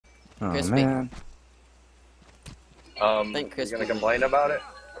Oh Crispy. man. You gonna complain about it?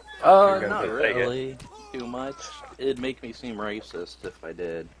 Not really too much. It'd make me seem racist if I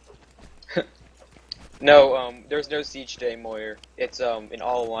did. No, there's no Siege Day, Moyer. It's an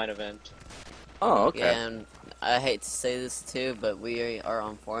all-line event. Oh, okay. Yeah, and I hate to say this too, but we are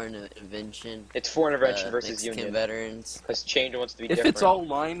on foreign intervention. It's foreign intervention versus Mexican Union. veterans. Because change wants to be If different. it's all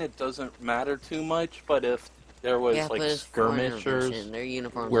line, it doesn't matter too much. But if there was Yeah, like but it's foreign skirmishers, intervention. Their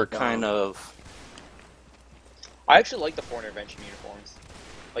uniforms we're are dumb. kind of. I actually like the foreign intervention uniforms.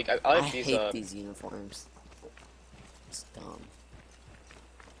 Like I I like these. hate these uniforms. It's dumb.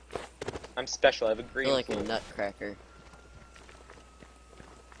 I'm special. I have a I green. feel like a flu. nutcracker.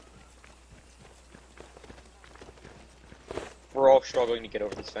 We're all struggling to get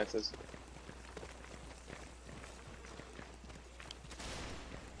over these fences.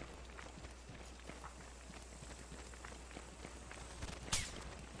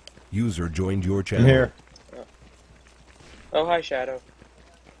 User joined your channel. I'm here. Oh, hi, Shadow.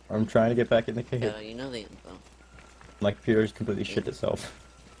 I'm trying to get back in the cave. Yeah, you know the info. My computer's completely shit itself.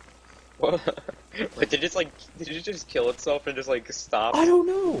 What? Wait, did it just kill itself and just like stop? I don't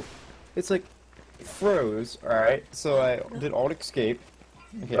know. It's like froze. All right, so I did Alt Escape.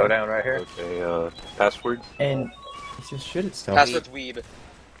 Okay. Go down right here. Okay, password? And it just shit itself. Password's weeb.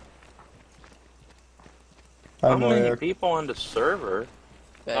 How I'm many aware. people on the server?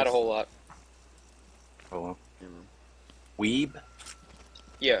 Not a whole lot. Oh, well. Yeah. Weeb?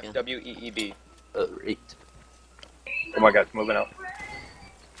 Yeah, Yeah. W-E-E-B. Right. Oh my god, it's moving up.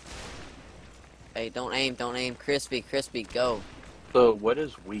 Hey, don't aim. Crispy, go. So, what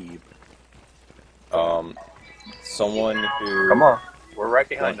is weeb? Someone who Come on. We're right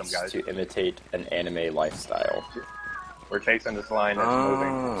behind them, wants guys. to imitate an anime lifestyle. We're chasing this line that's moving.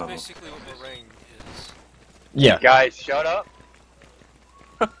 Oh. That's basically what the ring is. Yeah. Guys, shut up.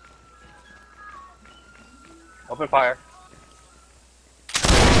 Open fire.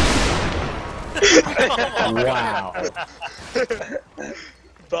 Wow.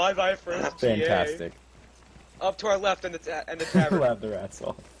 Bye, first Fantastic. GA. Up to our left in the tavern. Laugh their ass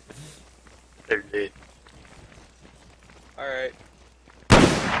off. They're dead. Alright.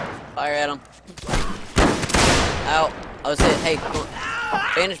 Fire at him. Ow. I was hit. Hey, come on.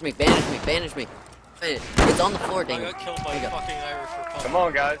 Bandage me. It's on the floor, dang I it. got killed by There you go. fucking Irish Republic. Come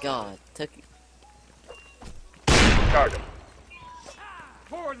on, guys. God, took Charge them.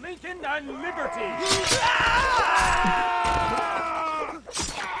 For Lincoln and liberty!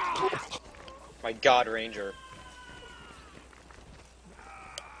 My god, Ranger.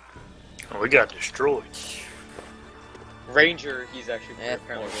 We got destroyed. Ranger, he's actually Yeah,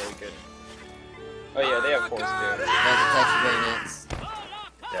 apparently force. really good. Oh yeah, they have force too. touch bayonets.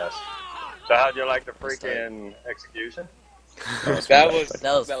 Yes. So how'd you like the freaking execution? That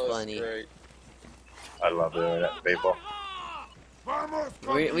was funny. great. I love doing that, people.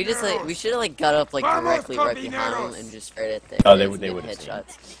 We just like we should have like got up like directly right behind them and just fired at the Oh, they heads would- and they get would have seen.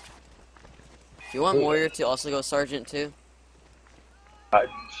 headshots. Do you want Warrior to also go Sergeant too? I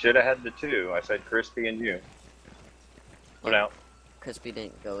should have had the two. I said Crispy and you. What out? Crispy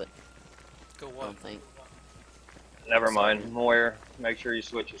didn't go it. Go I what? don't think. Never mind. Moyer, make sure you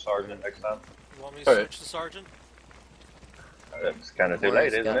switch your sergeant next time. You want me to Alright. switch to sergeant? It's kind of too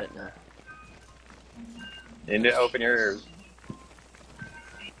Warrior's late, isn't got it? now. You need to open your ears.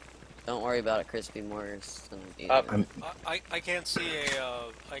 Don't worry about it, Crispy. Warrior's gonna be Up. there. I can't see a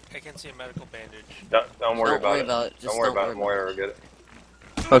I can't see a medical bandage. Don't worry Don't about worry it. about it. Just Don't worry about it. Moyer will get it.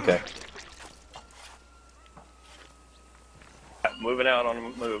 Okay. Moving out on the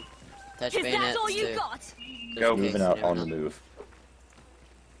move. Touch Is that bayonets all you too. got? Just Go. in case Moving you out never on the know. move.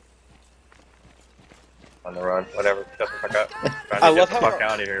 On the run. Whatever. Shut the fuck up. Trying I to love get the how fuck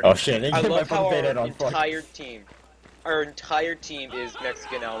out of here. Oh shit! They I get my love how fucking bayonet our on fire. entire team is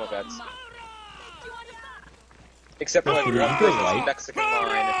Mexican Alma vets. Except for like Did you one go person's right? Mexican line.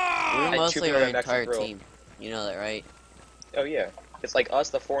 We're And two mostly people our have Mexican entire grill. team. You know that, right? Oh yeah. It's like us,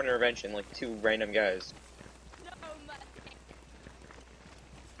 the foreign intervention, like two random guys.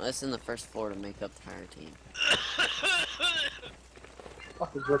 That's in the first floor to make up the entire team. What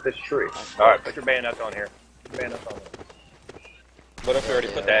is with this tree? Alright, put your bayonets on here. Put your bayonets on there. What if we already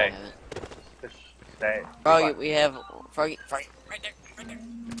Yeah, put I that? have it. Just stay. Froggy, we have Froggy, right there.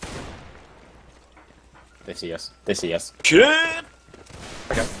 They see us. They see us. Shit!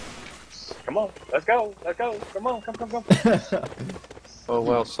 Okay. Come on. Let's go. Let's go. Come on. Come. Oh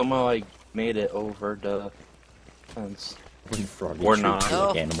well, somehow I made it over the fence. Froggy Or treats not. you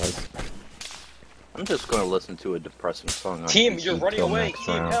like No. animals. I'm just gonna listen to a depressing song. on Team, PC you're running till away. next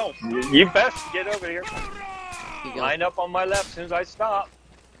Team, round. help. You best get over here. Keep going. Line up on my left as soon as I stop.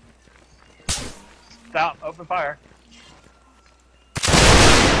 Stop. Open fire.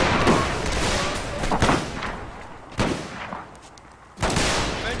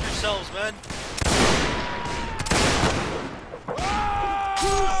 Defend yourselves, man.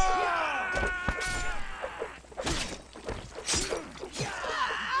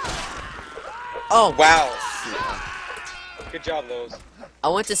 Oh, Wow. Good job, Lowe's. I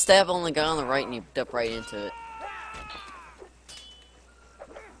went to stab on the guy on the right and he dumped right into it.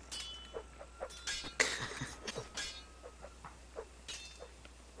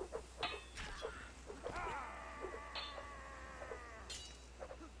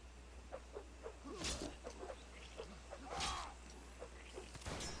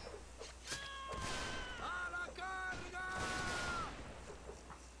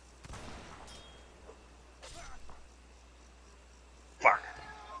 Fuck.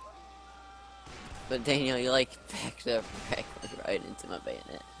 But Daniel, you like backed up right into my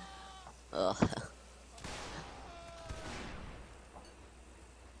bayonet. Ugh.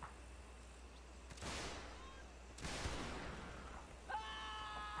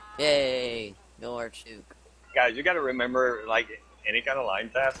 Yay! No Archduke. Guys, you gotta remember, like, any kind of line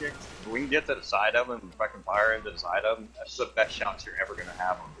tactics, if we can get to the side of them and fucking fire into the side of them, that's the best shots you're ever gonna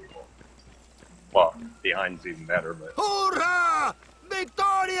have on people. Well, behind's even better, but... Hoorah!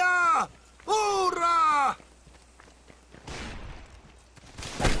 Victoria! Hoorah!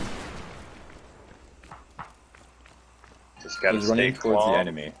 Just gotta He's stay running towards the calm,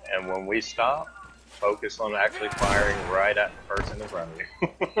 enemy. and when we stop, focus on actually firing right at the person in front of you.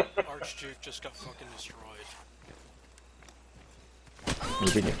 Archduke just got fucking destroyed.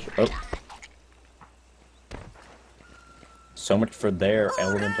 Moving it. Oh. So much for their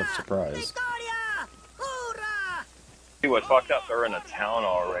element of surprise. See what's fucked up? They're in a town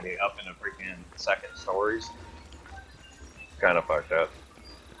already, up in the freaking second stories. Kind of fucked up.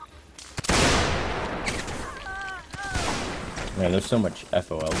 Man, there's so much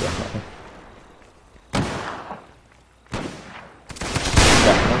FOL going on.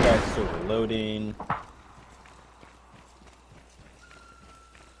 Got one guy still reloading.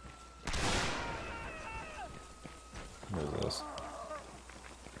 What is this?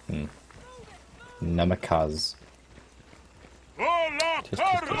 Namakaz. I'm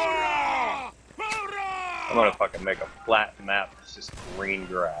gonna fucking make a flat map that's just green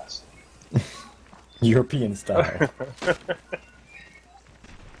grass. European style.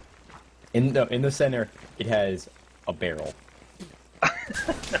 In the center, it has a barrel.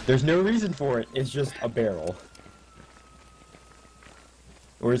 There's no reason for it. It's just a barrel,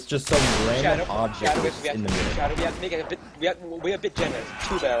 or it's just some random object that's in the middle. Shadow, we have to make it a bit. We have a bit generous.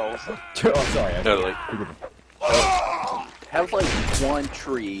 2 barrels. Oh, sorry. Totally. Have like one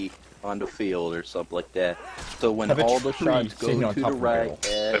tree on the field or something like that. So when Have a all the tree shots go sitting on to top the of the right,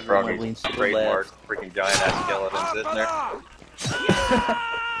 barrel. everyone leans to the Trademark left. freaking giant ass skeleton sitting there.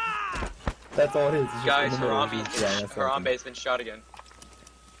 That's all it is. It's just Guys, in the middle, it's just giant ass skeleton. Harambe's been shot again.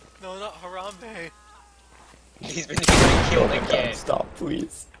 No, not Harambe. He's been killed Oh my God, again. stop,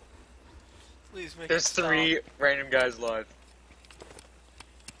 please. Please make There's it stop. 3 random guys live.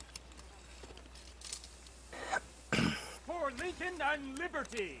 For Lincoln and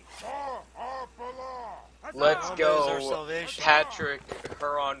liberty! For our law! Let's Harambe is go, our salvation. Patrick,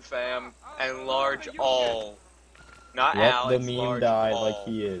 Huron fam, and large all. Not Let Alex, the meme large die all. like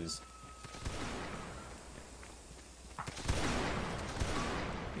he is.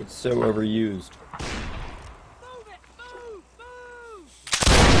 It's so overused.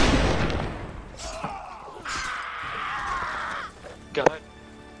 God. Dang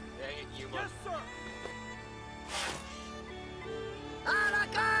it, you Yes, must. sir!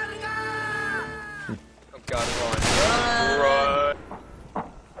 Oh God, run.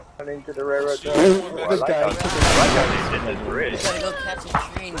 Running to the railroad track. This guy I like how they did this bridge. We gotta go catch a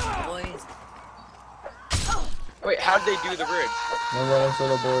train, boys. Wait, how'd they do the bridge? I'm running for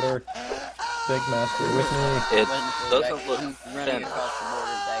the border. Big Master with me. It Running doesn't look running thin. across the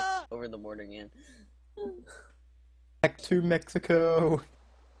border, back over the border again. Back to Mexico.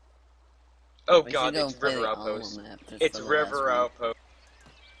 Oh We God, should go it's and play River the Outpost. Alamo map just It's for the last River one. Outpost.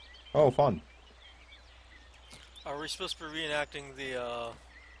 Oh, fun. Are we supposed to be reenacting the,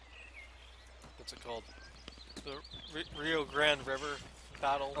 what's it called? The Rio Grande River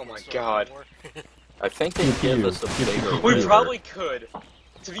battle? Oh my in Civil God. War? I think they give us a bigger We river. probably could.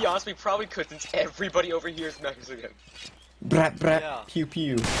 To be honest, we probably could since everybody over here is Mexican. Brat brat. Yeah. Pew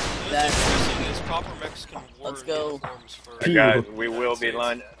pew. That's using his proper Mexican war Let's go. uniforms for Pew. Guys, we will be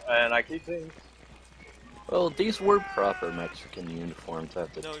lined, and I keep saying, Well, these were proper Mexican uniforms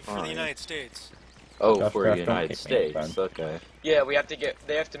at the no, time. for the United States. Oh, Josh for Kraft, the don't United kick me, it's States. Okay. Yeah, we have to get.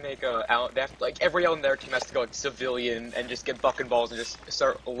 They have to make like everyone on their team has to go like civilian and just get bucking balls and just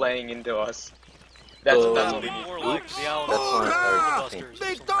start laying into us. That's Oh. That what would we be need. more like the Alamo That's not Filibusters or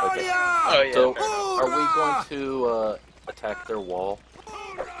something. Victoria! Oh yeah. So, fair enough. are we going to attack their wall?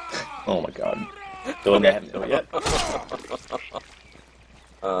 Oh my god. Don't get him yet.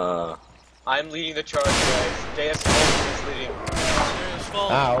 I'm leading the charge, guys. JS is leading. There's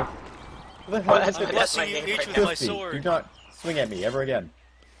Fall. Ow. What the hell? That's I'm my blessing you name each right with now. my Filthy, do sword. not swing at me ever again.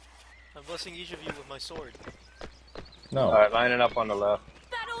 I'm blessing each of you with my sword. No. Alright, lining up on the left.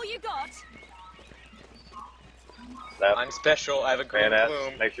 That all you got? Left. I'm special. I have a green Bayonets.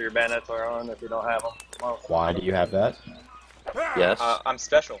 plume. Make sure your bayonets are on if you don't have them. Come on. Why do you have that? Yes. I'm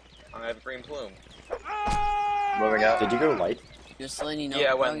special. I have a green plume. Moving out. Did you go light? Just letting you know, Yeah, I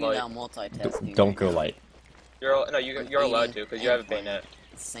yeah, went you're light. now multitasking. Don't go light. You're allowed to because you have a bayonet.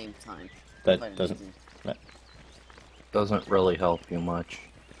 At the same time. That Quite doesn't. amazing. Doesn't really help you much.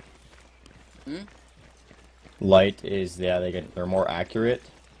 Light is they're more accurate,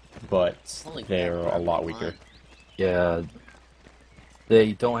 but Holy they're crap, a lot come on. weaker. Yeah.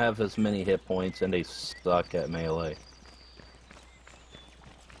 They don't have as many hit points and they suck at melee.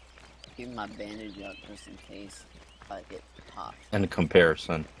 Keep my bandage up just in case I get popped. In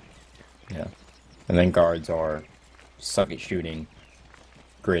comparison. Yeah. And then guards are suck at shooting,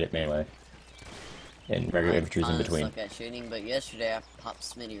 great at melee, and regular infantry's in I between. suck at shooting, but yesterday I popped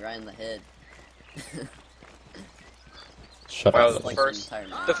Smitty right in the head. Shut Well, up. It's like first- the entire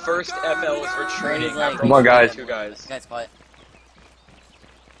night. The first FL is retreating Like, after Come on, guys. two guys. Guys, quiet.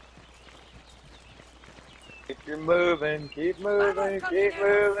 Keep you moving, keep moving, keep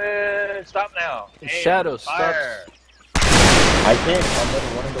moving. Stop now. Aim, Shadow, stop. fire. I can't. I'm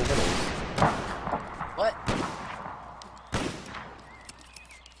letting one of the winners. What?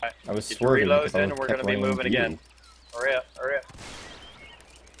 I was Get your swerving reloads because I in and we're kept gonna be running moving into you. again. Hurry up, hurry up.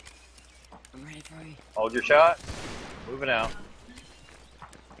 I'm ready for you. Hold your shot. Moving out.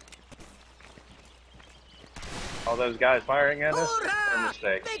 All those guys firing at us? A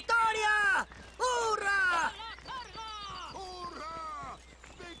mistake. Victoria! Hoorah! Hoorah!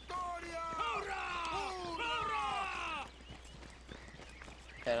 Victoria! Hoorah!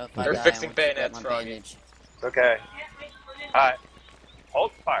 Shut up, I They're die, fixing I want you to grab bayonets, my Froggy. bandage. Okay. Alright.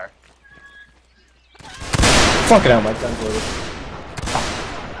 Hold fire. Fuck it out, my gun's loaded.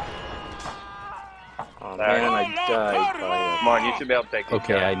 Oh Sorry. man, I died Come on, you should be able to take by this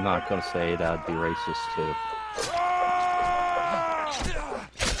Okay, shot. I'm not gonna say that'd be racist too.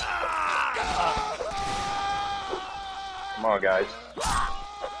 Come on, guys.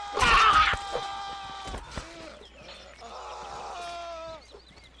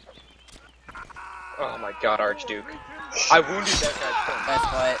 Oh my god, Archduke. I wounded that guy's Guys,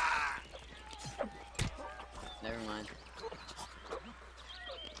 quiet. Never mind.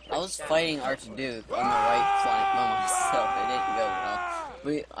 I was fighting Archduke on the right flank by myself. It didn't go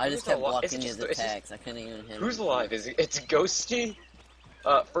well. I just Who's kept alive? blocking It's his just- it's just- attacks. I couldn't even hit him. Who's alive? It's Ghosty,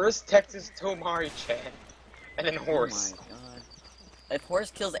 first Texas Tomari-chan, and then Horse. Oh my god. If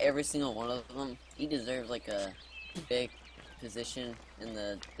Horse kills every single one of them, he deserves like a big position in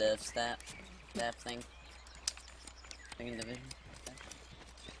the staff thing. Second division.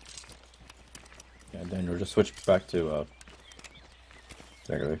 Yeah, Daniel, just switch back to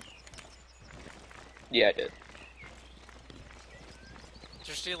regular. Yeah, I did.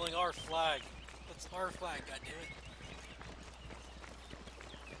 You're stealing our flag. That's our flag,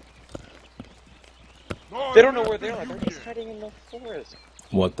 goddammit. They don't know where they are. They're just hiding in the forest.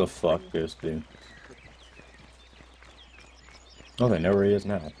 What the fuck, this dude? Oh, they know where he is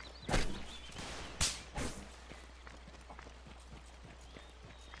now.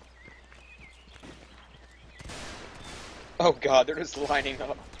 Oh god, they're just lining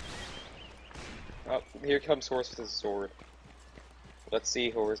up. Oh, here comes Horse with his sword. Let's see,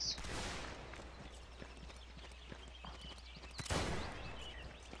 Horse.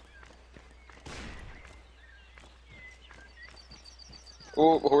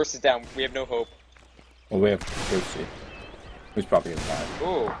 Oh, Horse is down. We have no hope. Well, we have Ghosty. Who's probably gonna die.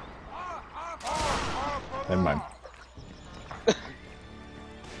 Oh, Never mind. that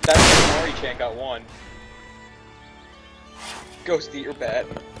Tomari-chan got one. Ghosty, you're bad.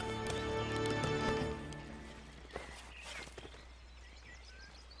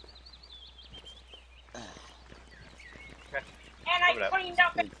 Coming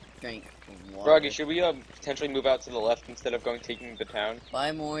up. Good drink of water. Froggy, should we potentially move out to the left instead of taking the town?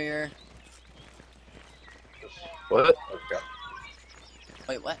 Bye, Moyer. What? Okay.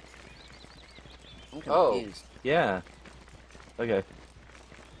 Wait, what? I'm Oh. confused. Yeah. Okay.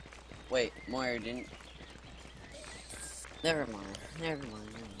 Wait, Moira didn't. Never mind. Never mind.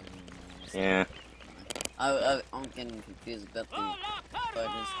 Yeah. I'm getting confused about the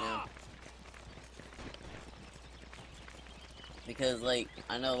buttons now. Because, like,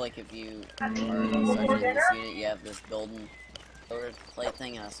 I know, like, if you are sergeant in this unit, you have this golden sword plate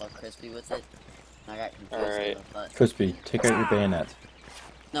thing, and I saw Crispy with it. And I got confused. Alright. I thought, Crispy, take out your bayonet.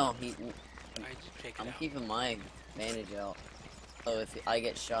 no, I just take it I'm out. keeping my bandage out. So if I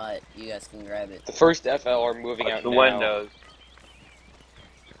get shot, you guys can grab it. The first FL are moving out the now. windows.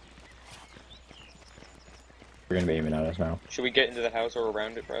 We're gonna be aiming at us now. Should we get into the house or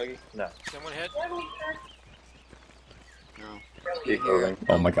around it, Froggy? Someone hit? No. Keep Here. moving.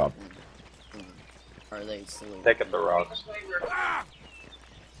 Oh my god. Are they still? Take up the rocks.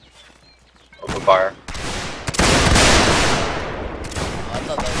 Open fire. Oh, I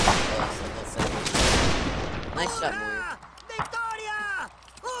thought that was close. Nice shot, Moira. Victoria!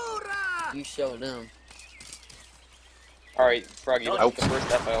 Hoorah! You showed them. Alright, Froggy, looks like Ouch. the first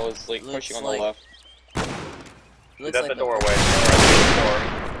FL is like Looks pushing on like- the left. He's Looks at like the doorway. Right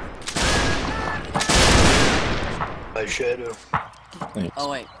By Shadow. Thanks. Oh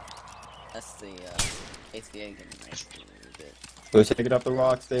wait, that's the HVA getting nice. They're taking up the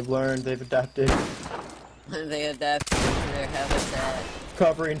rocks. They've learned. They've adapted. They adapt to their habitat.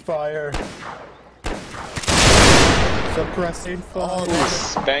 Covering fire. Suppressing Oh, fire. that's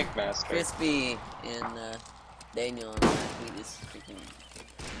Spank Master. Crispy and Daniel and I. We just freaking.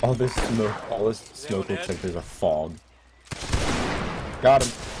 All this smoke anyone looks hit? like there's a fog. Got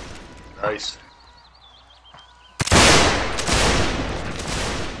him. Nice.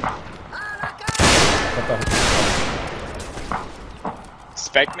 What the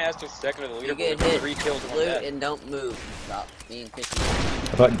Spank Master second of the You get leaderboard. hit, 3 kills, 1 loot, death. and don't move. Stop being fishy.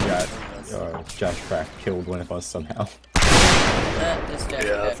 I thought Josh Crack killed one of us somehow. Just Jack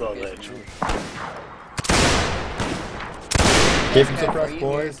Yeah, I Jack thought fishy that too. move. Give him Jack, some are press, you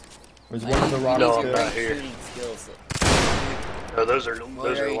boys. There's I one of need- the you rocks need No, to I'm good. not great here. shooting skills. No, those are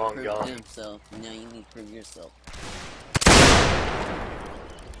Moira long proved gone. himself. Now you need to prove yourself.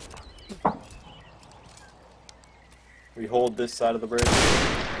 We hold this side of the bridge.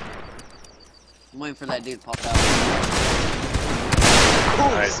 I'm waiting for that dude to pop out.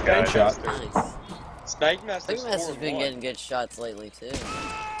 Nice, Spank guys. Shot. Master. Nice. Spank Master's Big Master's been 4-1. getting good shots lately too.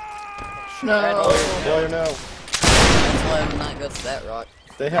 No! Boy, no. That's why I'm not go to that rock.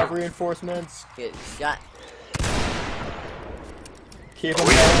 They have reinforcements. Get shot. Keep Oh, them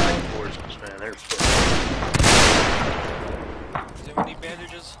we got down. reinforcements, man. They're fucking. Does anyone need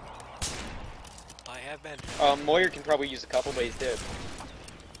bandages? I have bandages. Moyer can probably use a couple, but he's dead.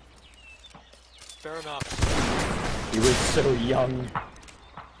 Fair enough. He was so young.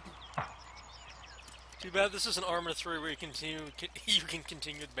 Too bad this is an Armor 3 where you can continue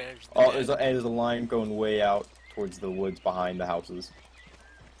to bandage the Oh, dead. there's a line going way out towards the woods behind the houses.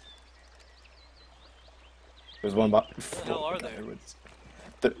 There's one behind. Where the hell are they?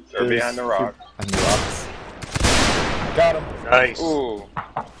 They're behind the rock. Behind the rocks. Got him. Nice. Ooh.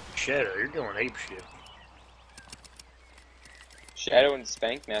 Shadow, you're going ape shit. Shadow and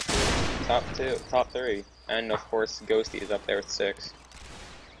Spank Master, top 3. And of course, Ghosty is up there with 6.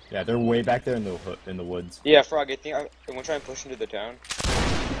 Yeah, they're way back there in the woods. Yeah, Frog, I think I'm gonna try and push into the town.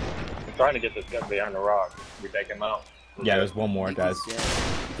 I'm trying to get this guy behind the rock. We take him out. Yeah, there's one more, guys. Yeah.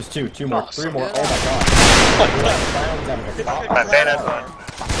 There's two more, Oh, 3 so more. good. Oh my god. Rounds out of a cop. My bayonet's on.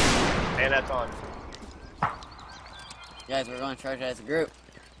 Bayonet's on. Guys, we're going to charge as a group.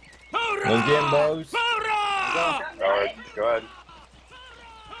 Let's get him, boys. Alright, go ahead.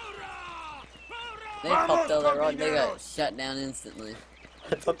 They popped out that rock, they got shut down instantly.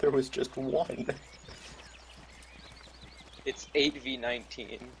 I thought there was just one. It's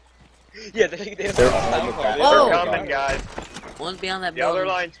 8v19. Yeah, they have They're a all in the town hall. back. They Whoa! have They're a coming, guys. One's beyond that The other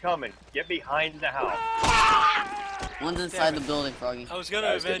building. line's coming. Get behind the house. One's inside the building, Froggy. I was gonna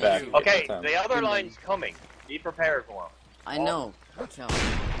Guys, get avenge back. you. Okay, Time. the other line's coming. Be prepared for them. I know. Watch out.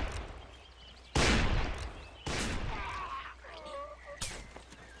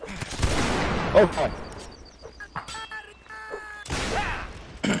 Oh, God.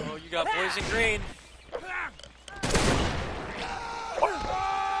 Oh, you got poison green.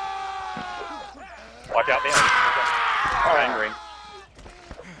 Watch out behind. Alright, green.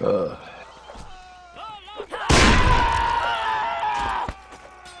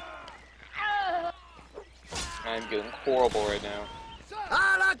 I'm getting horrible right now.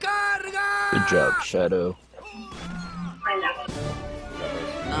 ¡A la carga! Good job, Shadow.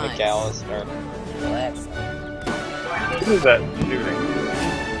 Nice. McAllister. Relax. Who's that shooting?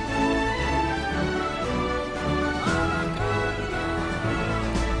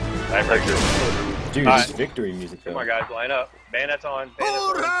 Dude, Alright. this victory music Come though. on, guys, line up. Bandits on. Bandits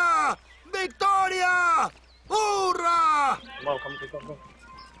on. Hurrah! Victoria! Hurrah! Come on, come.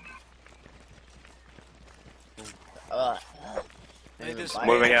 May this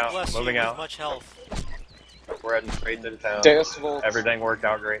Moving man out, bless you moving with out. much health. We're heading straight to the town. Decibel. Everything worked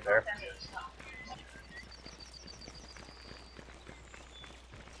out great there.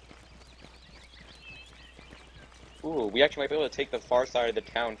 Ooh, we actually might be able to take the far side of the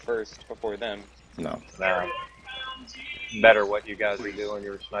town first before them. No, Nah. Better what you guys are doing.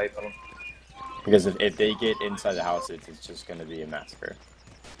 You're sniping them. because if they get inside the house, it's just gonna be a massacre.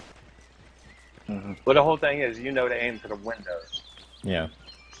 But the whole thing is, you know to aim for the windows. Yeah.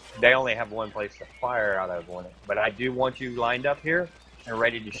 They only have one place to fire out of one. But I do want you lined up here and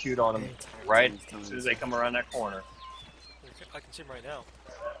ready to shoot on them right as soon as they come around that corner. I can see him right now.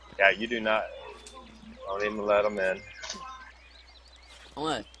 Yeah, you do not. Don't even let them in. I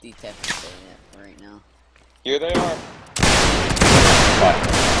want to detect this right now. Here they are.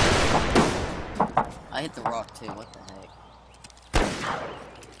 I hit the rock too. What the heck?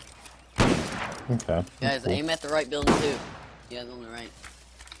 Okay. Guys, Cool. aim at the right building too. You guys on the right.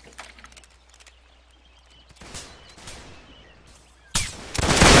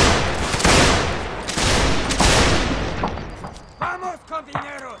 Vamos,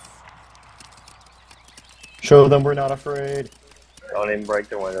 compañeros! Show them we're not afraid. Don't even break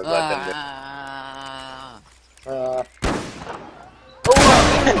the windows. Let them do.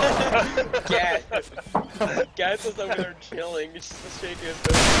 Gat. Gat is over there chilling. It's just shaking his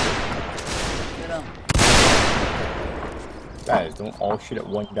head. Get 'em. Guys, don't all shoot at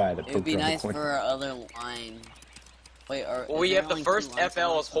one guy that It would pokes be around nice the for corner. our other line. Wait, We have the first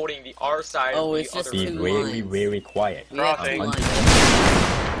FL is holding the R side. Oh, of it's the just other Be two very, lines. very quiet. We have two Crossing.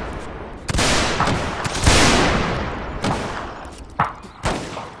 lines.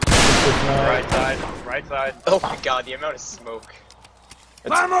 Right side. Right side. Oh my god, the amount of smoke.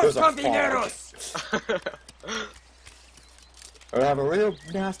 Vamos, There's a fog. compañeros! We have a real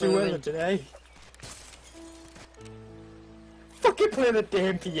nasty weather today. Fucking play the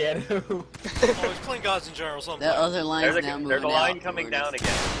damn piano. Oh, he's playing Gods and Gyros on That other line's now moving There's a line out coming towards down us.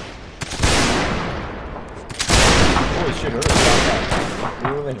 again. Holy shit,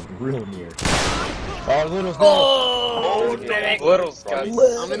 real near. Oh, Little's not. Oh! Little's got.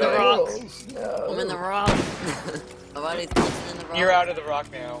 I'm in the rocks. I'm in the rock. Somebody's in the rock. You're out of the rock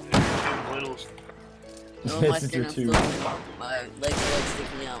now. Littles. No, my This is your skin, two. I'm still, my legs are like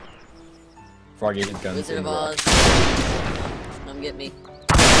sticking out. Froggy his guns Wizard in of the rock. Oz. Come get me.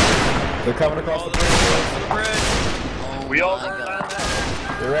 They're coming across the bridge. Oh We all my run god. down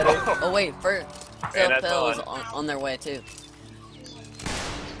that. They're ready. Oh wait, first. And that's Self-Pel is on. on their way too.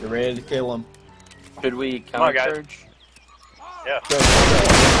 They're ready to kill them. Should we Come on, guys. counter-charge? Yeah. Go, go,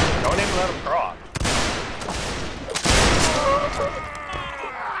 go. Don't even let them cross.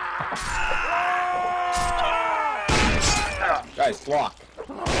 Guys, block.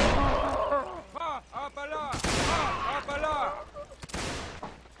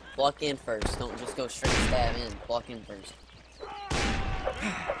 Block in first. Don't just go straight stab in. Block in first.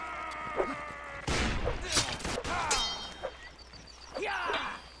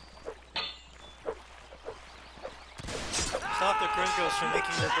 Stop the gringos from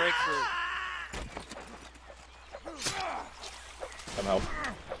making their breakthrough. Come help.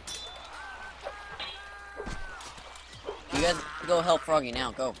 You guys go help Froggy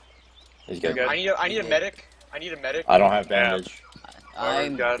now. Go. He's You're good. good. I need a medic. I need a medic. I don't have bandage.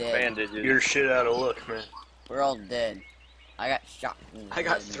 I'm got dead. bandages. You're shit out of luck, man. We're all dead. I got shot. in the I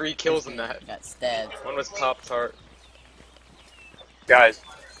got head. 3 kills in that. Got stabbed. One was Pop Tart. Guys,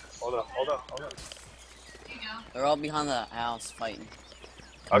 hold on. They're all behind the house fighting.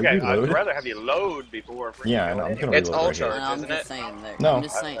 Can we Okay, I'd reload? rather have you load before. freaking Yeah, I know. go I'm in. gonna It's reload all right here. charged. I'm isn't just it? saying. That. No. I'm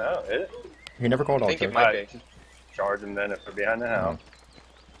just saying. Oh, is it? You never called I all think it charge. might be. Charge them then if they're behind the house.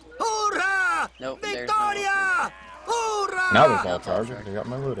 Hurrah! Nope. There's no. Victoria! Hurrah! Now there's all That's all charge. charge. I got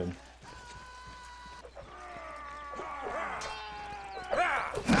my loot in.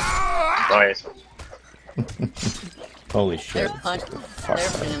 Nice. Holy shit. They're punching. They're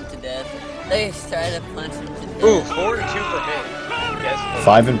putting him to death. They tried to punch him to death. Ooh, 4 and 2 for me. Yes.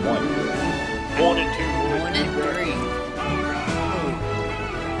 5 and 1. 1 and 2. 1 and 3.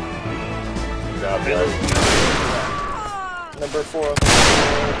 Good job, guys. Number 4.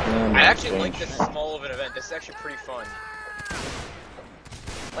 I actually like this small of an event. This is actually pretty fun.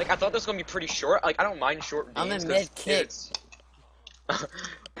 Like, I thought this was gonna be pretty short. Like, I don't mind short games. I'm in 'cause mid-kick. it's-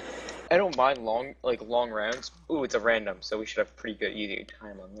 I don't mind long rounds. Ooh, it's a random, so we should have pretty good easy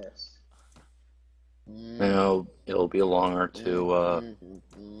time on this. You know, it'll be longer to,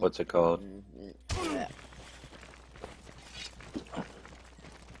 what's it called? Yeah.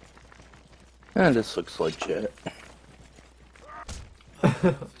 And this looks legit.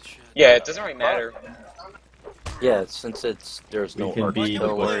 Yeah, it doesn't really matter. Yeah, since there's We no can be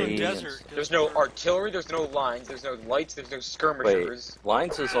artillery. desert. There's no artillery, there's no lines, there's no lights, there's no skirmishers.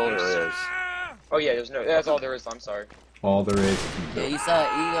 Lines is all there is. Oh yeah, that's all there is, I'm sorry. All there is. Yeah, you saw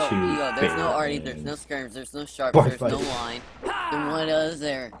it. Two You go. There's no big arty, there's men. no skirms, there's no sharp, Bar there's no fighting. line. Then what is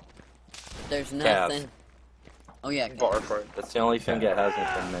there? There's nothing. Oh yeah, Bar fight. That's the only thing that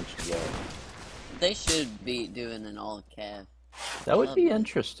hasn't been mentioned yet. they should be doing an all calf. That would be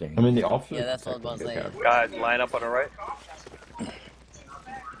interesting. I mean, the officer. Yeah, that's what I was about to say. Guys, line up on the right.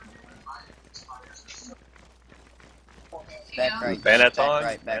 Back right. Bayonets back on.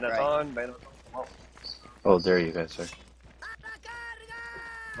 Right, back Bayonets right. on. Bayonets on. Oh, there you guys are.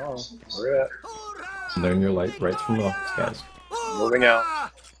 Oh, we're at. Learn your rights from the office, guys. Moving out.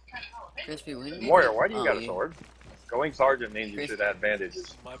 Crispy, when did Warrior, why do you got a you- sword? Going sergeant means you Chris- should have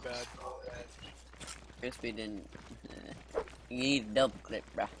bandages. My bad. Crispy didn't. You need a double clip,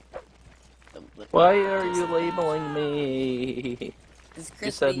 bruh. Double clip. Why are you labeling me? This You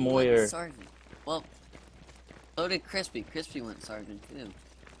Crispy said went Moyer. sergeant. Well, so did Crispy. Crispy went sergeant too,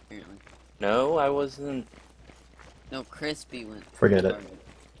 apparently. No, I wasn't. No, Crispy went. Forget it.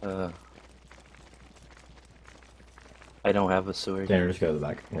 sergeant. I don't have a sword. Tanner, just go to the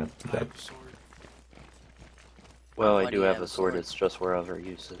back. Yeah. I have a sword. Well, I Why do do you have have a a sword. sword? It's just where other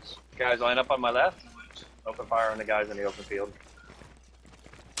uses. Guys, line up on my left. Open fire on the guys in the open field.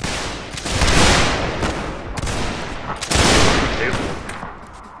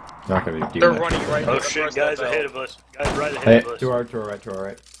 Not gonna be They're doing running right Oh into the shit, first guys FL. ahead of us. Guys right ahead Hey, of us. to our right, to our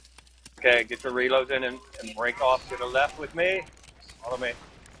right. Okay, get your reloads in and break off to the left with me. Follow me.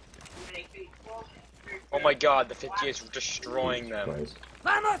 Oh my god, the 58s were destroying them. Guys.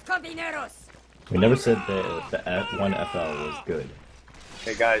 Vamos, compañeros! We never said the F1 FL was good.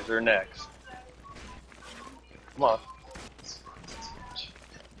 Okay, guys, they're next. Come on.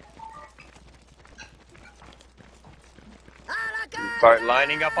 Start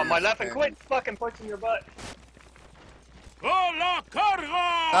lining up on my left and quit fucking punching your butt. ¡Hola, carga!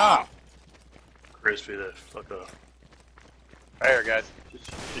 Ah! Crispy the fuck up. Right here, guys.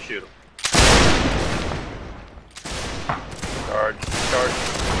 Just shoot him. Charge,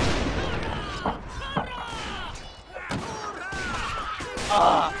 charge.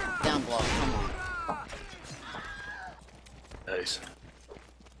 Ah! Down block, come on. Nice.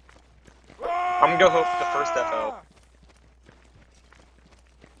 I'm gonna go hope the first FL.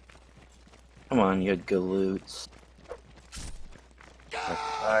 Come on, you galoots.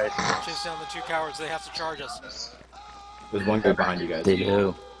 Nice. Chase down the two cowards. They have to charge us. There's one guy behind you guys. They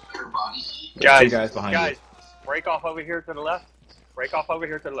do. There's two guys behind guys, break off over here to the left. Break off over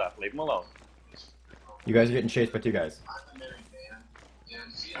here to the left. Leave them alone. you. You guys are getting chased by two guys.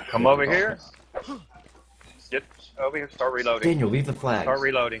 Come over here. Get over here. Start reloading. Daniel, leave the flag. Start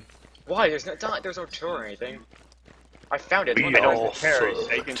reloading. Why? There's no tour or anything. I found it. Be They all don't carry. fuck.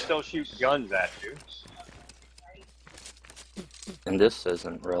 They can still shoot guns at you. And this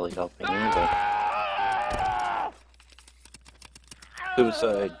isn't really helping either.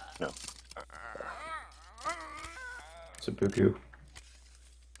 Suicide. No. Seppuku.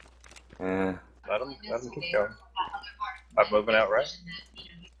 Eh. Let them keep going. I'm moving out right.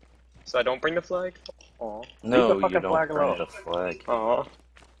 So I don't bring the flag? Aw. No, the you fucking don't flag bring alone. the flag. Aw.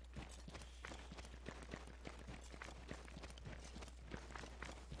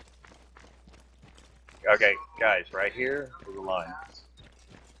 Okay, guys, right here is the line.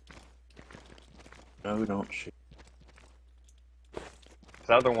 No, don't shoot. This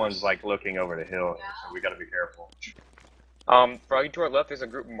other one's like looking over the hill, so we gotta be careful. Right to our left, there's a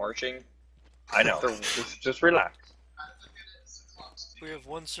group marching. I know. They're- Just relax. We have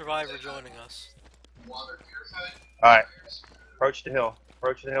one survivor joining us. Alright. Approach the hill.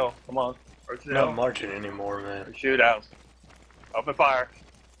 Approach the hill. Come on. Approach the Not hill. marching anymore, man. Shoot out. Open fire.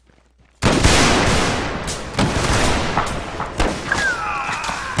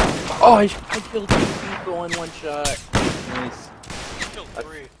 Oh, I killed 2 people in one shot. Nice. Killed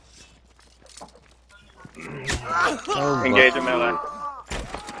 3. Engage in melee.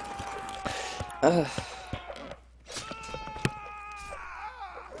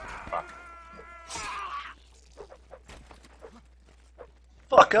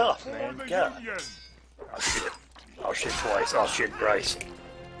 Fuck off, man. God. I'll shit. I'll shit twice. I'll shit Bryce.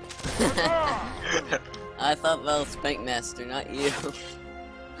 I thought that was Spank Master, not you.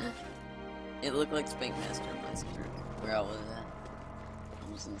 It looked like Spank Master on my screen, where I was at.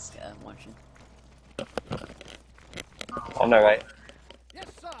 I was in the sky watching. On their right. Yes,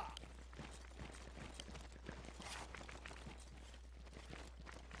 sir.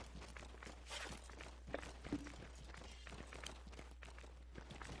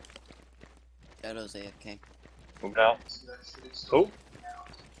 Shadow's AFK. Moving out. Who?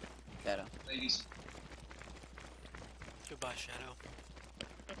 Shadow. Goodbye, Shadow.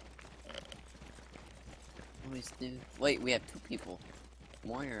 Always do. Wait, we have 2 people.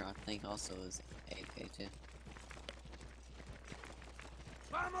 Moyer, I think, also is AFK too.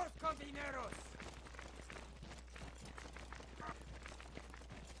 Vamos, cocineros.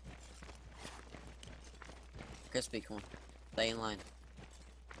 Crispy, come on. Stay in line.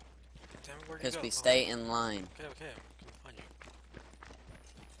 Damn it, where'd you go? Crispy, Oh, stay in line. Okay, okay. I can find you.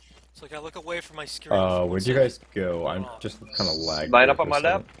 It's like I look away from my screen. Where'd you guys go? I'm just kind of lagged. Line here up on for my a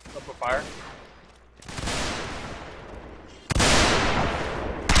second. left. Up a fire.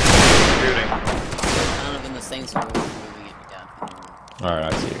 Shooting. Kind of in the same spot. We're moving it down.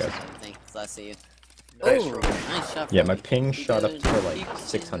 Alright, I see you guys. Thanks, I see you. Nice. Oh, nice shot. Yeah, my Froggy. ping You shot up good? to like Keep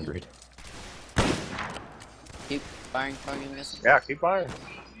 600. Keep firing, Froggy, I'm guessing. Yeah, keep firing.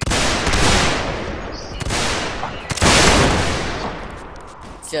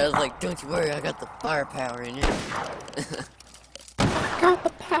 Shadow's like, don't you worry, I got the firepower in it. Got the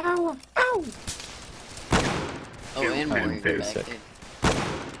power! Ow! Oh, and more. I'm You're very back, sick. dude.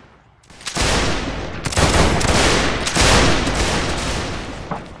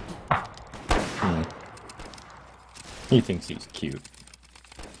 He thinks he's cute.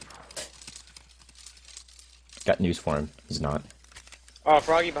 Got news for him. He's not. Oh,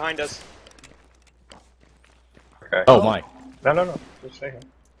 Froggy behind us. Okay. Oh my! No. Just stay here.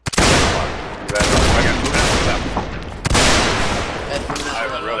 I got moving out. Ed, come on, I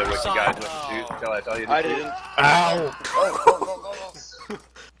Ed. really wish you guys wouldn't shoot until I tell you to I shoot. didn't. Ow! Go.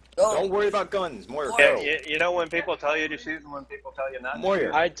 Don't worry about guns, Moyer. Yeah, you know when people tell you to shoot and when people tell you not to Moyer.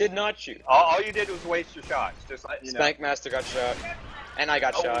 shoot? I did not shoot. All you did was waste your shots. Just let you know. Spank Master got shot. And I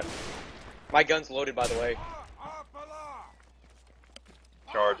got shot. My gun's loaded, by the way.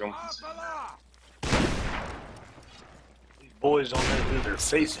 Charge them. These boys don't know who they're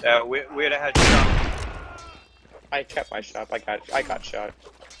facing. We'd have had shots. I kept my shot. I got shot.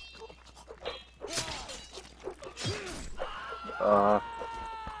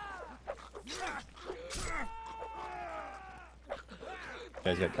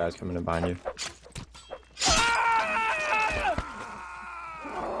 You guys got guys coming in behind you.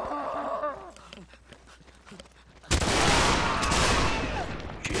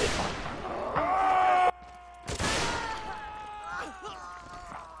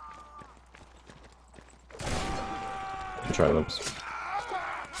 Try those.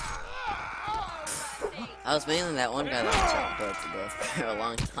 I was mainly that one guy that was shot to death for a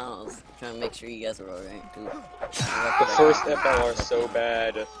long time. I was trying to make sure you guys were alright, too. The first FLR so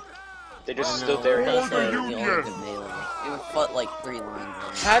bad. They just stood there and the only good melee. It fought like 3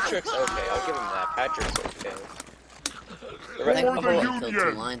 lines. Patrick's okay, I'll give him that. Patrick's okay. The rest I of think them, killed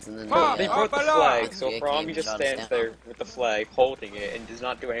 2 lines and then they brought the flag, so SBA Froggy came just and shot us stands down. there with the flag, holding it, and does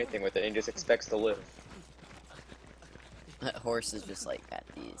not do anything with it, and just expects to live. That horse is just like at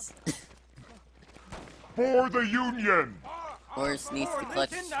these. For the Union. Horse needs to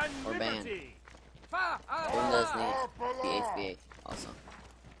clutch or ban. Who does need the HBA also.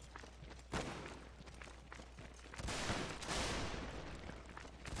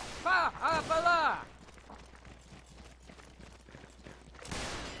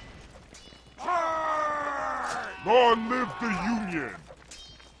 Long live the Union.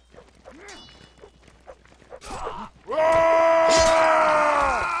 Long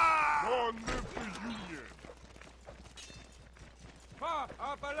live the Union.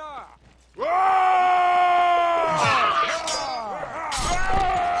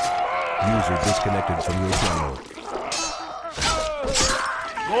 User disconnected from your channel.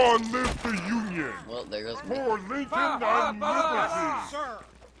 Long live the Union. Well, there goes me. For Lincoln and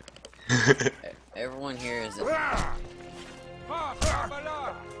liberty. Everyone here is a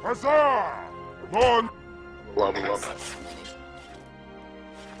Huzzah! Long Love.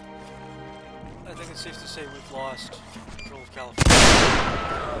 I think it's safe to say we've lost control of California.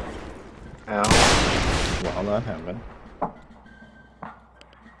 Ow. Well, that happened.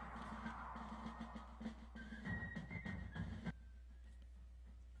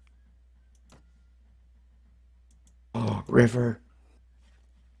 Oh, river.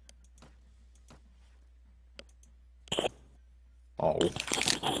 Oh.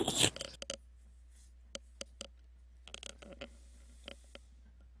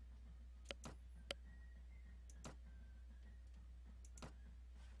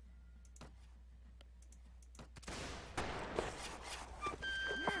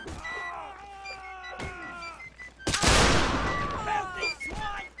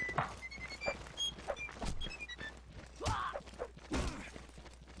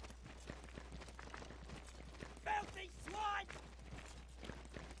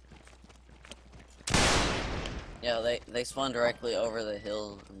 Yeah, they spawn directly over the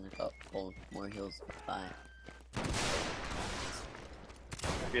hill, and they've got more hills by.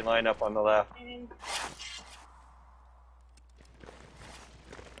 If you line up on the left.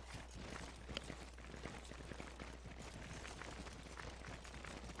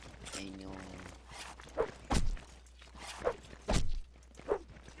 Daniel.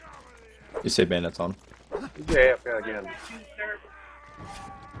 You say bandits on? Yeah, again.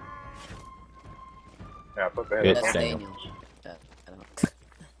 Yeah, put bandits That's on. Daniel. Daniel. I don't.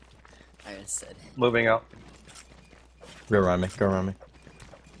 I just said it. Moving out. Go around me. Go around me.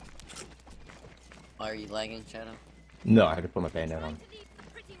 Why are you lagging, Shadow? No, I had to put my bandit on.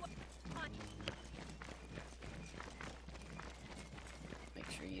 Make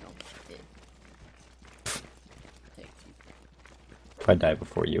sure you don't hit. Take you. If I die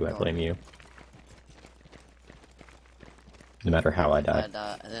before you, I blame you. No matter how I die.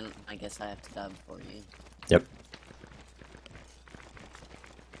 Then I guess I have to die before you. Yep.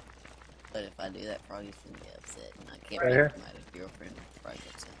 But if I do that, Froggy's gonna get upset, and I can't Right make here. my girlfriend Froggy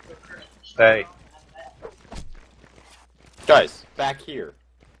upset. Stay. Guys, back here.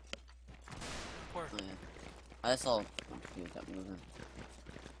 Where? Oh, yeah. I saw you got moving.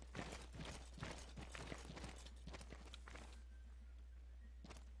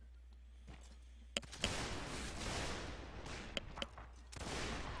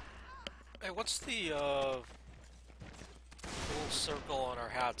 Hey, what's the little circle on our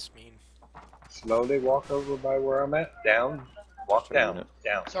hats mean? Slowly walk over by where I'm at. Down. Walk Just a down. minute.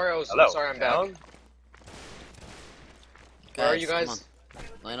 Down. Sorry, Hello. sorry, I'm Down. back. Where are you come guys? on.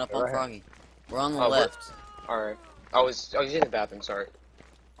 Line up Go on ahead. Froggy. We're on the Oh, we're- left. Alright. I was in the bathroom, sorry.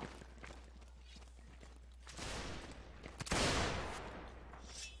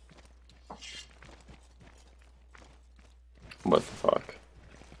 What the fuck?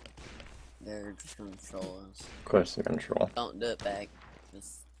 They're just gonna troll us. Of course they're gonna troll. Don't do it back.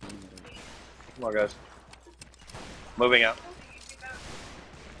 Just do it. Come on, guys. Moving out.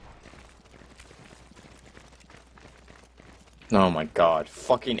 Oh my god.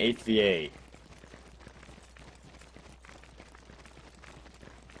 Fucking 8v8.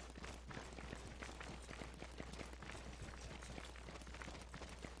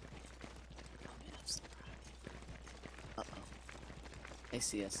 Uh-oh. They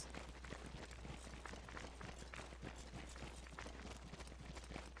see us.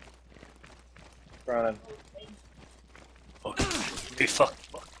 Running. Be fuck.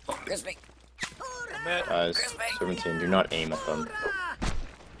 Crispy! I'm at Guys, 17, do not aim at them.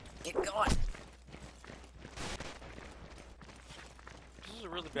 Get going! This is a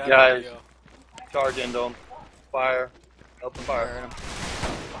really bad Guys. video. Charge into them. Fire. Open fire. Fire 'em.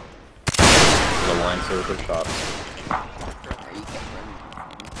 The line circle shots. Or you can run.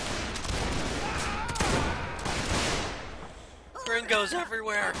 Gringos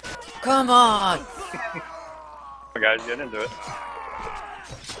everywhere. Come on! Guys, get into it.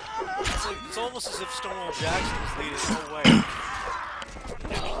 It's almost as if Stonewall Jackson was leading the way.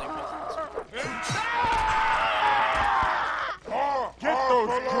 Get those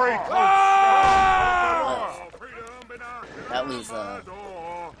drakes! That was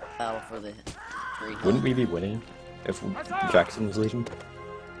battle for the three. Wouldn't we be winning if Jackson was leading?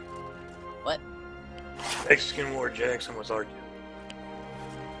 What? Mexican War Jackson was our.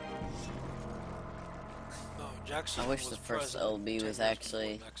 No, Jackson I wish the was first president LB was 10 years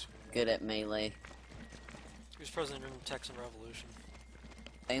actually before Mexico. good at melee. He was president during the Texan Revolution.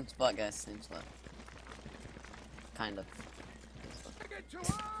 Same spot, guys, same spot. Kind of.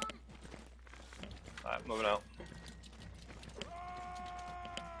 Alright, moving out.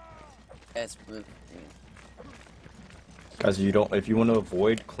 Guys, move. Guys, if you want to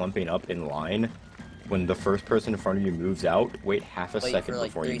avoid clumping up in line, when the first person in front of you moves out, wait half a Wait second for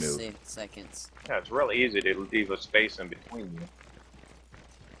like before 3 you move. seconds. Yeah, it's really easy to leave a space in between you.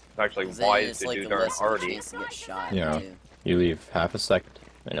 It's actually 'Cause then wise it's to like do a during less of a party. chance to get shot, Yeah. too. You leave half a second,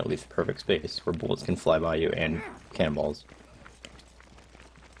 and it leaves perfect space where bullets can fly by you and cannonballs.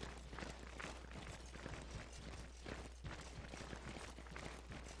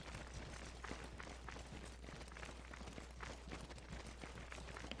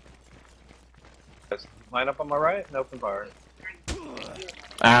 Just line up on my right and open fire.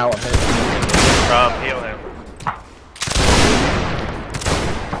 Ow, I'm hit. Heal him.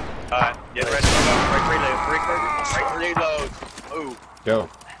 Alright, get ready to go. Break reload. Move. Go.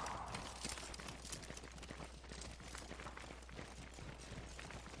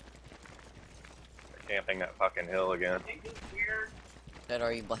 They're camping that fucking hill again. That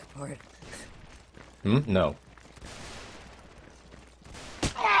are you blackboard? No.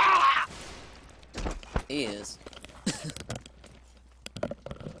 He is.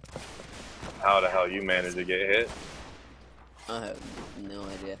 How the hell you managed to get hit? I have no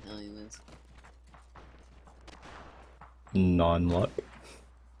idea how he wins. Non-luck.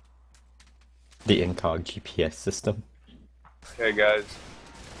 The incog GPS system. Okay, guys.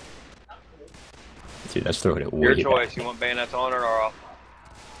 Dude, that's throwing it way Your back. choice. You want bayonets on or off?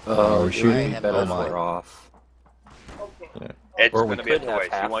 we're We're shooting? better Oh if my. we're off. Yeah. It's Or we gonna be a could have choice.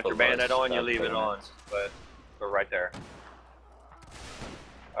 You half want your of bayonet us on, you have leave it on. bayonets. But we're right there.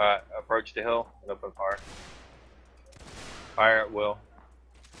 Alright, approach the hill and open fire. Fire at will.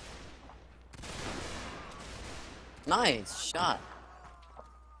 Nice shot.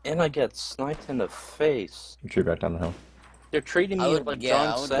 And I get sniped in the face. Shoot back down the hill. They're treating me I would, like yeah, John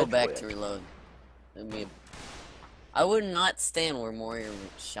I would go back Sedgwick. to reload. I would not stand where Moria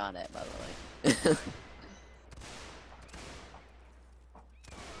shot at, by the way.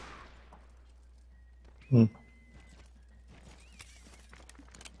 Hmm.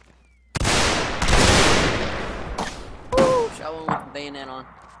 Woo! Shot one with the bayonet on.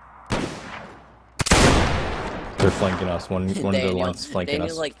 They're flanking us. One of the lines is flanking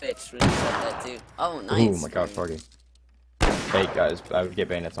Daniel us. like fixed when he said that too. Oh, nice. Oh my god, Farty. Hey guys, I would get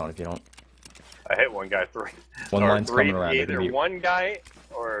bayonets on if you don't. I hit one guy three. One or line's three, coming around. They're Either gonna be... one guy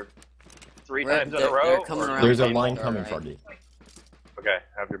or three They're- times in a they're row. coming or around. There's a people. line coming, Alright. Farty. Okay,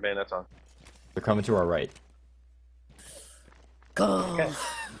 have your bayonets on. They're coming to our right. Go. Okay.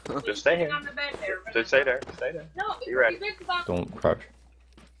 Just stay here. Just stay there. Stay there. Be ready. Don't crouch.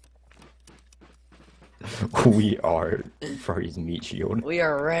 We are Farty's meat shield. We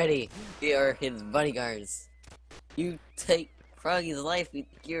are ready. We are his bodyguards. You take Froggy's life with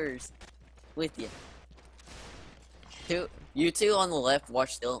yours with you. You two on the left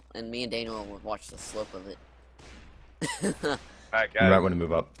watch still, and me and Daniel will watch the slope of it. Alright, You might guys. want to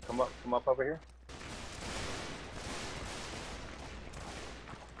move up. Come up over here.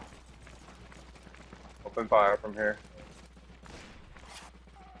 Open fire from here.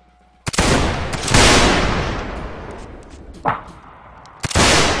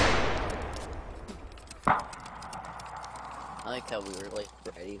 I like how we were like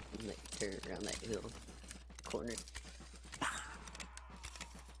ready when they turned around that hill corner.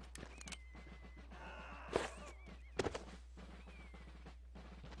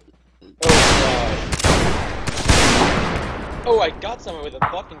 Oh, I got someone with a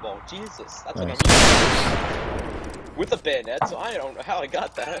fucking ball. Jesus, that's Nice. what I mean. With a bayonet, so I don't know how I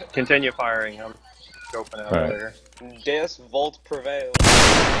got that. Continue firing. I'm scoping out Alright. there. Deus Volt prevail.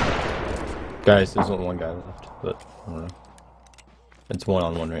 Guys, there's only one guy left, but I don't know. It's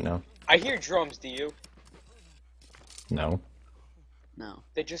one-on-one right now. I hear drums, do you? No. No.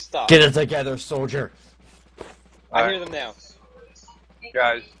 They just stopped. Get it together, soldier! I Alright. hear them now.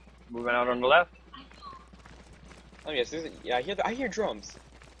 Guys, moving out on the left. Oh yes, yeah, I hear drums.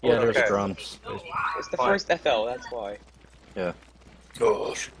 Yeah, there's Okay. drums. It's the Fine. first FL, that's why.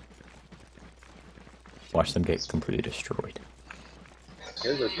 Gosh. Watch them get completely destroyed.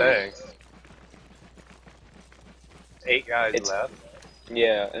 Here's the thing. 8 guys It's- left.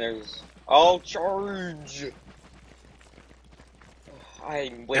 Yeah, and there's... I'll charge!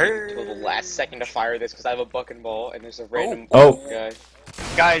 I'm waiting until the last second to fire this because I have a buck and ball, and there's a random Oh. guy.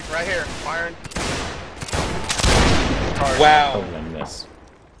 Guys, right here, firing. Wow. Oh, I miss.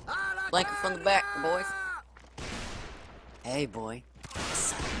 Flank him from the back, boys. Hey, boy.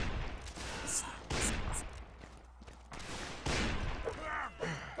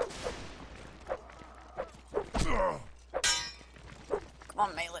 Come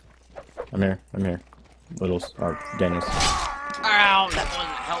on, Malin. I'm here. Littles. Daniels. Ow, that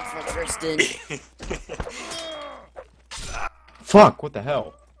wasn't helpful, Tristan. Fuck, what the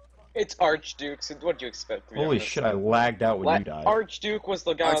hell? It's Archduke, so what do you expect? To be Holy honest? shit, I lagged out when you died. Archduke was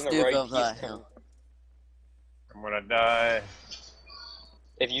the guy on the Archduke right. of the He's hill. I'm gonna die.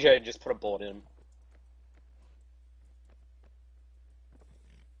 If you had just put a bullet in him.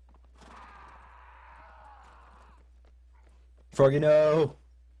 Froggy, no!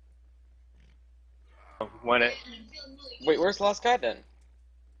 Win it. Wait, where's the last guy then?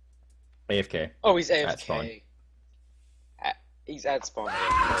 AFK. Oh, he's At spawn. AFK. He's at spawn.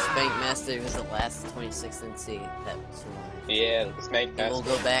 Spank Master was the last 26th NC that was alive. Yeah, let's make And that. we'll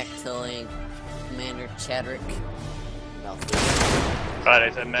go back telling Commander Chadrick about this. Oh,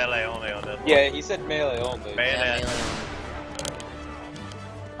 they said melee only on this one. Yeah, he said melee only. Bayonet. Yeah,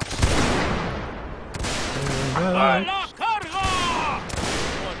 Alright,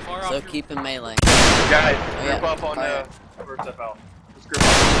 Far so off your- keep him melee. guys, Oh, group yeah. up on Fire. the first FL. Just group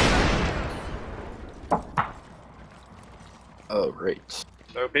up. Oh, great.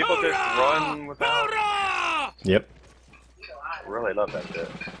 So people just run without. Yep. I really love that shit.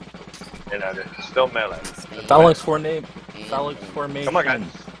 You know, still melee. Phalanx formation. Phalanx formation. Come on, guys.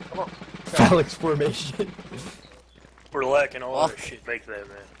 Come on. Phalanx formation. We're lacking all other shit. Make that,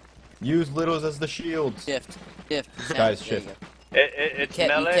 man. Use littles as the shields. Shift. Guys, There you shift. go. It's You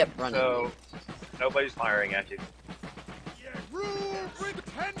melee, kept running. so nobody's firing at you.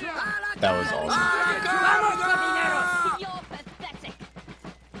 That was awesome.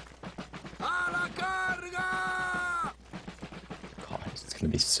 God, it's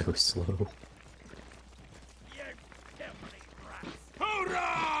gonna be so slow.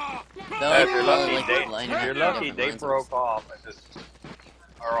 If you're lucky, like they, lining if up you're in lucky, different they lines. broke off and just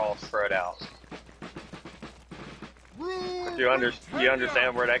are all spread out. But you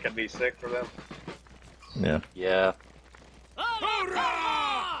understand where that can be sick for them? Yeah. Yeah.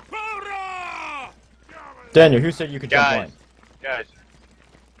 Daniel, who said you could jump Guys, line? guys,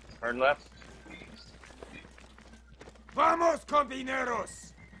 turn left. Vamos,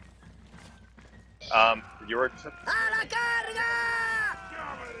 compañeros! You were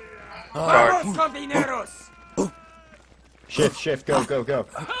Vamos, compañeros! Shift, go. charge.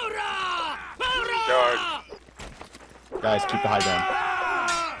 Guys, keep the high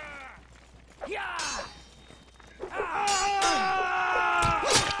ground.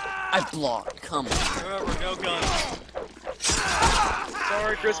 I blocked. Come on. Remember, no guns.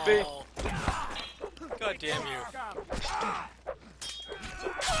 Sorry, Crispy. Oh. God damn you.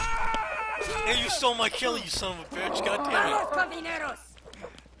 Hey, you stole my kill, you son of a bitch. God damn it.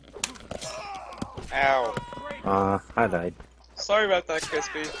 Ow. I died. Sorry about that,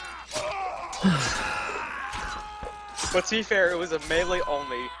 Crispy. But to be fair, it was a melee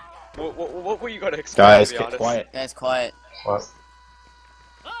only. What were you gonna expect, Guys, to be get honest? quiet. Guys, quiet. What?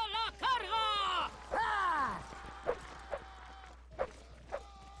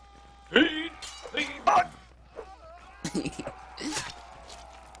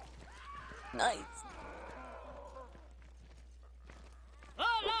 Nice.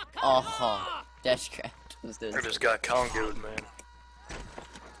 Oh, Dashcraft was doing I just got congoed,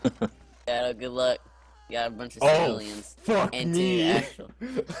 man. Shadow, good luck. You got a bunch of Oh, civilians. fuck and me. 2 actual.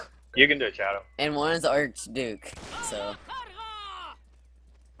 You can do it, Shadow. And one is Archduke, so.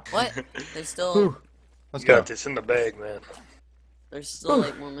 What? There's still. Whew. Let's You go. got this in the bag, man. There's still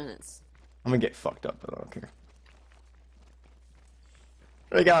 8 more minutes. I'm gonna get fucked up, but I don't care.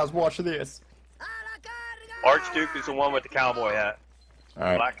 Hey guys, watch this. Archduke is the one with the cowboy hat.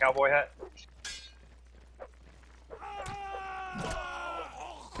 Alright. Black cowboy hat.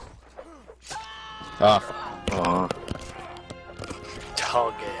 Ah, fuck. Aw.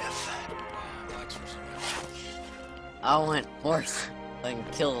 Togath. I went horse. I can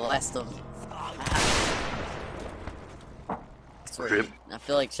kill the last of them. Rip. I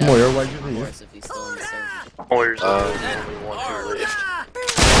feel like Moira, Shadow why'd would you be leave? horse if he's still in the server. Moira's the only one who lived.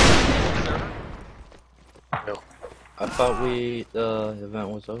 No. I thought the event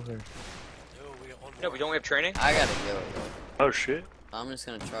was over. No, we got one No, more. we don't have training? I gotta go. Oh shit. I'm just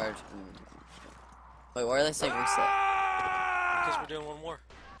gonna charge. Wait, why are they saying reset? Because we're doing one more.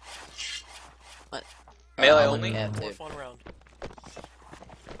 What? Melee Oh, only? yeah, One more dude. fun round.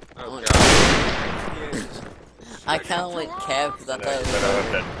 I Oh, want- God. Yes. I kinda went cab because I No, thought it was no,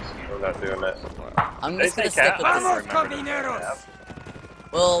 over. we're not doing that. I'm They just say gonna stick cat. with Vamos, this. compañeros!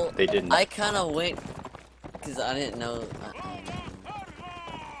 Well, They didn't. I kinda went because I didn't know.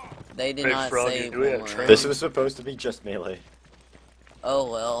 They did Big not frog, say you do have more. training. This was supposed to be just melee. Oh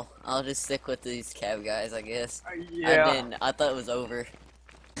well, I'll just stick with these cab guys, I guess. Yeah. I didn't. I thought it was over.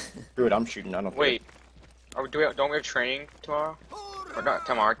 Dude, I'm shooting. I don't Wait. Don't we have training tomorrow? Or not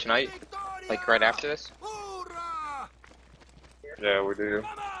tomorrow, tonight? Like right after this? Yeah, we do.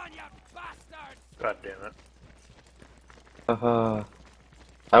 God damn it.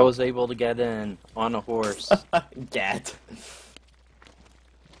 I was able to get in on a horse. Gat.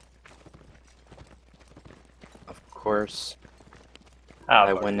 Of course. Oh,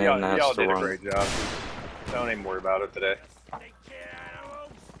 I went in and y'all asked to did a run. great job. Don't even worry about it today.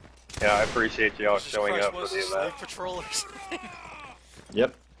 Yeah, I appreciate y'all Jesus showing Christ, up for was the it slave event. patrol or something?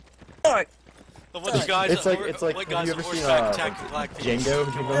 Yep. A bunch of guys It's that like, white have guys you on ever seen horseback attacking black people. Django?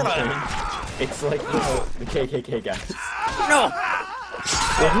 Django Unchained? It's like the KKK guys. No.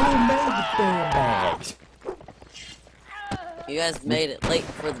 Well, who made the damn bags? You guys made it late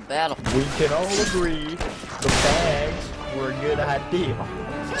for the battle. We can all agree the bags were a good idea.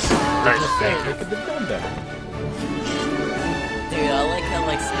 Nice. Just saying, they could have done better. Dude, I like how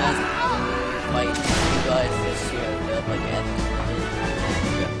like Snaz fight you guys just showed up like at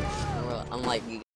I'm like you